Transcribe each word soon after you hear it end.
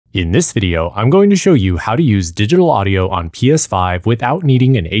In this video, I'm going to show you how to use digital audio on PS5 without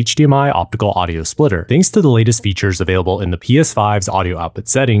needing an HDMI optical audio splitter. Thanks to the latest features available in the PS5's audio output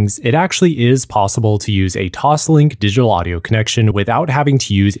settings, it actually is possible to use a Toslink digital audio connection without having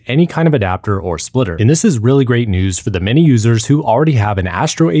to use any kind of adapter or splitter. And this is really great news for the many users who already have an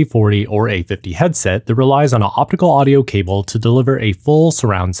Astro A40 or A50 headset that relies on an optical audio cable to deliver a full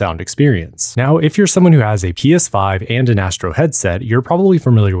surround sound experience. Now, if you're someone who has a PS5 and an Astro headset, you're probably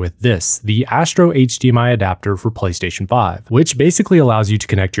familiar with this, the Astro HDMI adapter for PlayStation 5, which basically allows you to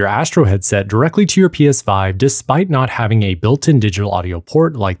connect your Astro headset directly to your PS5 despite not having a built-in digital audio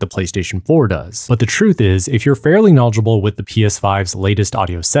port like the PlayStation 4 does. But the truth is, if you're fairly knowledgeable with the PS5's latest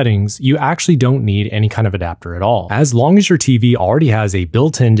audio settings, you actually don't need any kind of adapter at all. As long as your TV already has a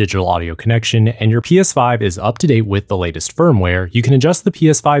built-in digital audio connection and your PS5 is up to date with the latest firmware, you can adjust the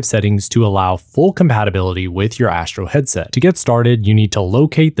PS5 settings to allow full compatibility with your Astro headset. To get started, you need to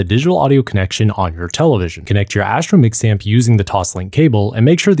locate the digital audio connection on your television. Connect your Astro MixAmp using the Toslink cable and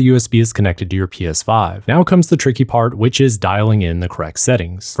make sure the USB is connected to your PS5. Now comes the tricky part, which is dialing in the correct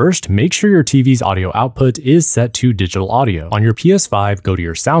settings. First, make sure your TV's audio output is set to digital audio. On your PS5, go to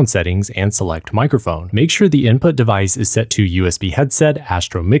your sound settings and select microphone. Make sure the input device is set to USB headset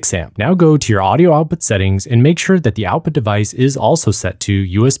Astro MixAmp. Now go to your audio output settings and make sure that the output device is also set to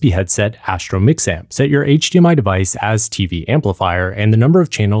USB headset Astro MixAmp. Set your HDMI device as TV amplifier and the number of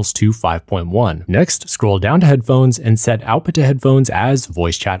channels to 5.1. Next, scroll down to headphones and set output to headphones as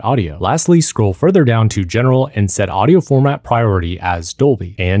voice chat audio. Lastly, scroll further down to general and set audio format priority as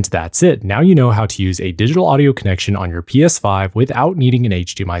Dolby. And that's it. Now you know how to use a digital audio connection on your PS5 without needing an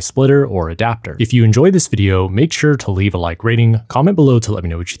HDMI splitter or adapter. If you enjoyed this video, make sure to leave a like rating, comment below to let me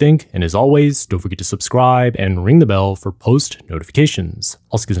know what you think, and as always, don't forget to subscribe and ring the bell for post notifications.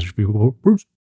 I'll see you next video.